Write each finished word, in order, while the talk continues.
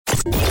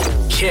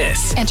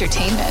KiSS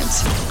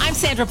Entertainment. I'm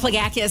Sandra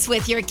Plagakis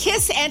with your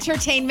KiSS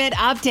Entertainment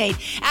update.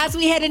 As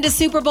we head into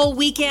Super Bowl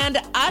weekend,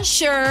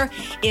 Usher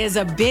is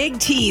a big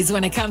tease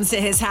when it comes to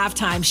his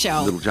halftime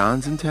show. Little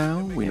John's in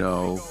town. We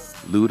know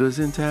Luda's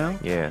in town.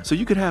 Yeah. So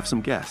you could have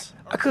some guests.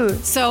 I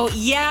could. So,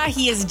 yeah,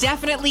 he is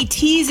definitely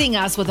teasing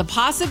us with a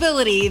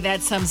possibility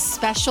that some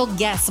special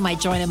guests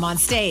might join him on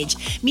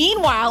stage.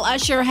 Meanwhile,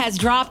 Usher has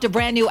dropped a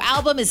brand new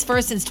album, his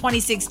first since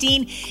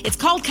 2016. It's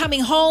called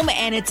Coming Home,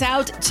 and it's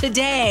out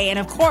today. And,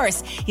 of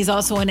course, he's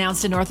also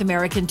announced a North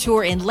American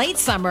tour in late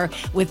summer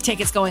with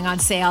tickets going on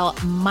sale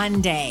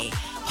Monday.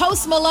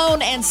 Hosts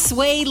Malone and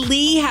Swae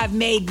Lee have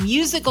made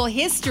musical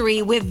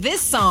history with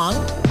this song.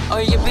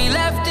 Or you'd be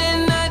left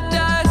in the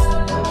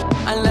dust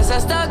unless I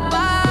stuck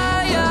by.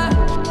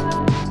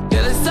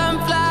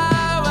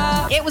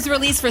 It was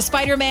released for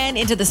Spider-Man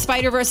Into the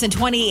Spider-Verse in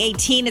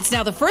 2018. It's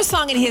now the first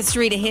song in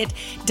history to hit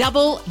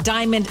double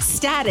diamond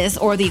status,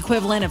 or the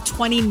equivalent of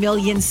 20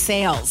 million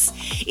sales.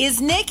 Is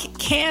Nick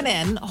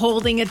Cannon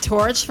holding a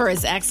torch for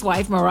his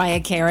ex-wife Mariah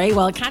Carey?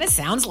 Well, it kind of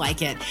sounds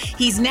like it.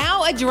 He's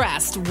now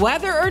addressed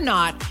whether or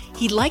not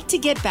he'd like to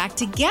get back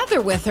together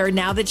with her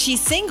now that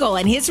she's single.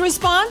 And his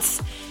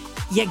response?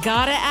 You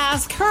gotta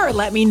ask her.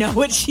 Let me know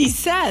what she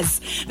says.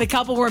 The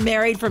couple were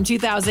married from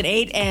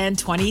 2008 and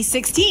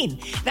 2016.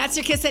 That's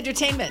your KiSS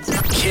Entertainment.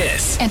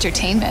 KiSS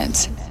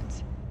Entertainment.